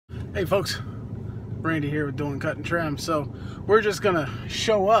Hey folks, Randy here with Doing Cut and Trim. So we're just gonna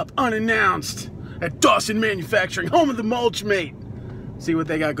show up unannounced at Dawson Manufacturing, home of the Mulch mate. See what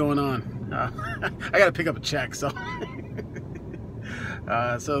they got going on. I gotta pick up a check, so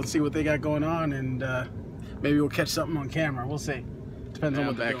so see what they got going on, and maybe we'll catch something on camera. We'll see. Depends on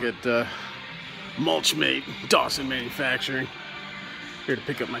what they're doing. Back at Mulch mate, Dawson Manufacturing. Here to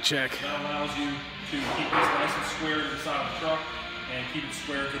pick up my check. That allows you to keep this nice and square to the side of the truck and keep it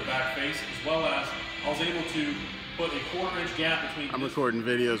square to the back face, as well as I was able to put a 1/4-inch gap between. I'm recording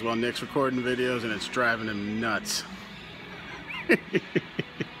videos while Nick's recording videos, and it's driving him nuts. Everybody's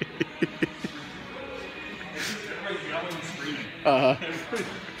yelling and screaming.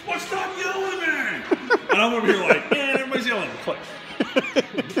 Well, stop yelling, man! And I'm over here like, man, everybody's yelling. Click.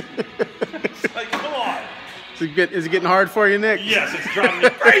 It's like, come on. Is it getting hard for you, Nick? Yes, it's driving me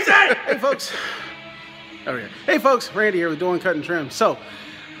crazy. Hey folks. Over here. Hey folks, Randy here with Doing Cut and Trim. So,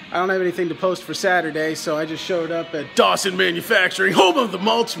 I don't have anything to post for Saturday, so I just showed up at Dawson Manufacturing, home of the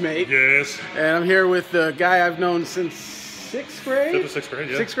Mulch mate. Yes. And I'm here with the guy I've known since 6th grade? 5th or 6th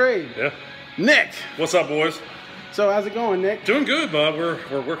grade, yeah. 6th grade. Yeah. Nick. What's up, boys? So how's it going, Nick? Doing good, bud.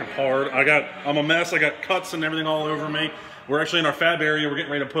 We're working hard. I'm a mess. I got cuts and everything all over me. We're actually in our fab area. We're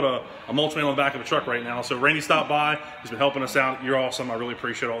getting ready to put a mulch man on the back of a truck right now. So Randy stopped by. He's been helping us out. You're awesome. I really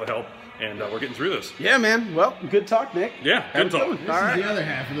appreciate all the help. And we're getting through this. Yeah, man. Well, good talk, Nick. Yeah, good talk. This is the other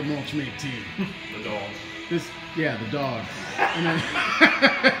half of the Mulch mate team. The dog. Yeah, the dog. And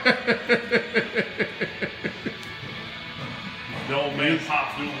The old man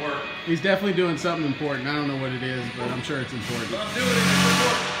Pop's doing work. he's definitely doing something important. I don't know what it is, but I'm sure it's important. I'm doing it.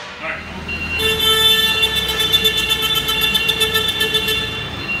 All right.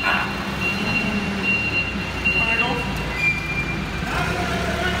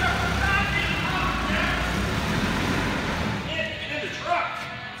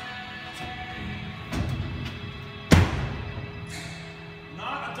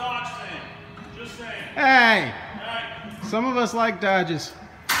 Hey! Some of us like Dodges. This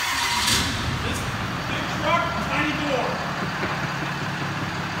big truck, tiny door.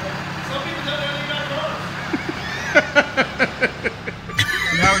 Some people don't know anything about cars.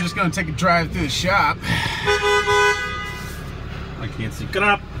 Now we're just going to take a drive through the shop. I can't see. Get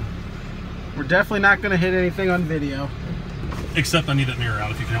up. We're definitely not going to hit anything on video. Except I need that mirror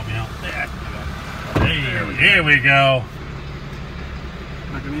out if you can help me out. Hey, here we go.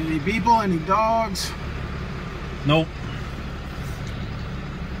 Not going to hit any people, any dogs. Nope.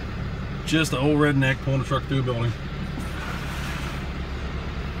 Just an old redneck pulling a truck through a building.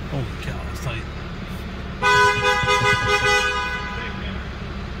 Holy cow, that's tight.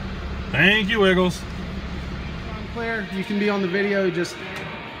 Thank you, Wiggles. I'm clear. You can be on the video, just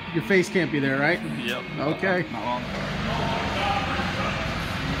your face can't be there, right? Yep. Okay. Not on.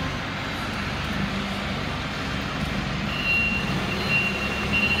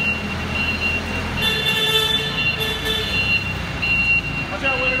 Watch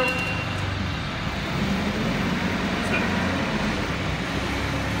out, Wiggles.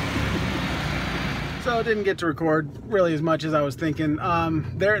 So I didn't get to record really as much as I was thinking.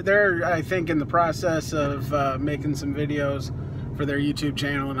 They're I think in the process of making some videos for their YouTube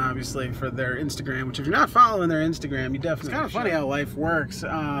channel and obviously for their Instagram, which if you're not following their Instagram, you definitely It's kind of funny how life works.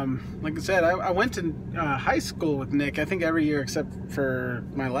 Like I said, I went to high school with Nick, I think every year except for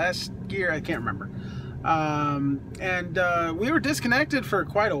my last year, I can't remember. We were disconnected for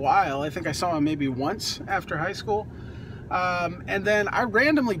quite a while. I think I saw him maybe once after high school. And then I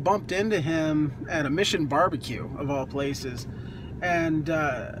randomly bumped into him at a Mission barbecue, of all places, and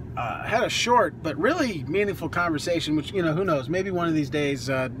had a short but really meaningful conversation, which, you know, who knows, maybe one of these days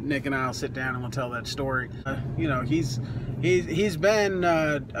Nick and I will sit down and we'll tell that story. You know, he's been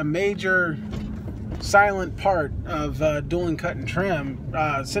a major silent part of Doing Cut and Trim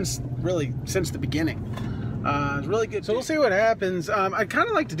since the beginning. It's really good. So we'll see what happens. I'd kind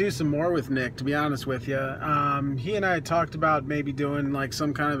of like to do some more with Nick, to be honest with you. He and I talked about maybe doing like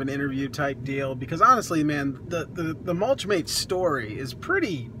some kind of an interview type deal, because honestly, man, the Mulch mate story is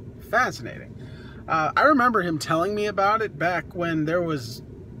pretty fascinating. I remember him telling me about it back when there was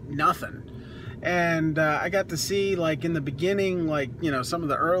nothing. And I got to see, like, in the beginning, like, you know, some of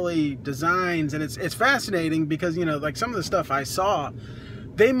the early designs, and it's fascinating because, you know, like some of the stuff I saw,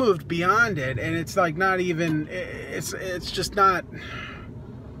 they moved beyond it, and it's like not even, it's just not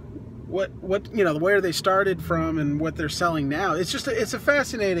what you know, where they started from and what they're selling now. It's just it's a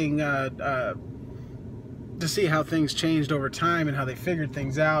fascinating to see how things changed over time and how they figured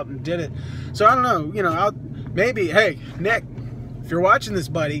things out and did it. So I don't know, you know, maybe, hey Nick, if you're watching this,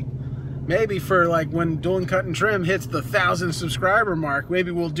 buddy, maybe for like when Doing Cut and Trim hits the 1,000 subscriber mark,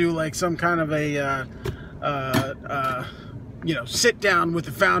 maybe we'll do like some kind of a you know, sit down with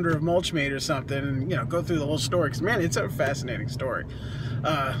the founder of Mulchmate or something, and you know, go through the whole story, because man, it's a fascinating story.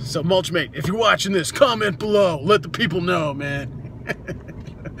 So Mulchmate, if you're watching this, comment below, let the people know, man.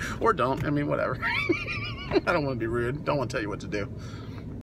 Or don't, I mean, whatever. I don't want to be rude, don't want to tell you what to do.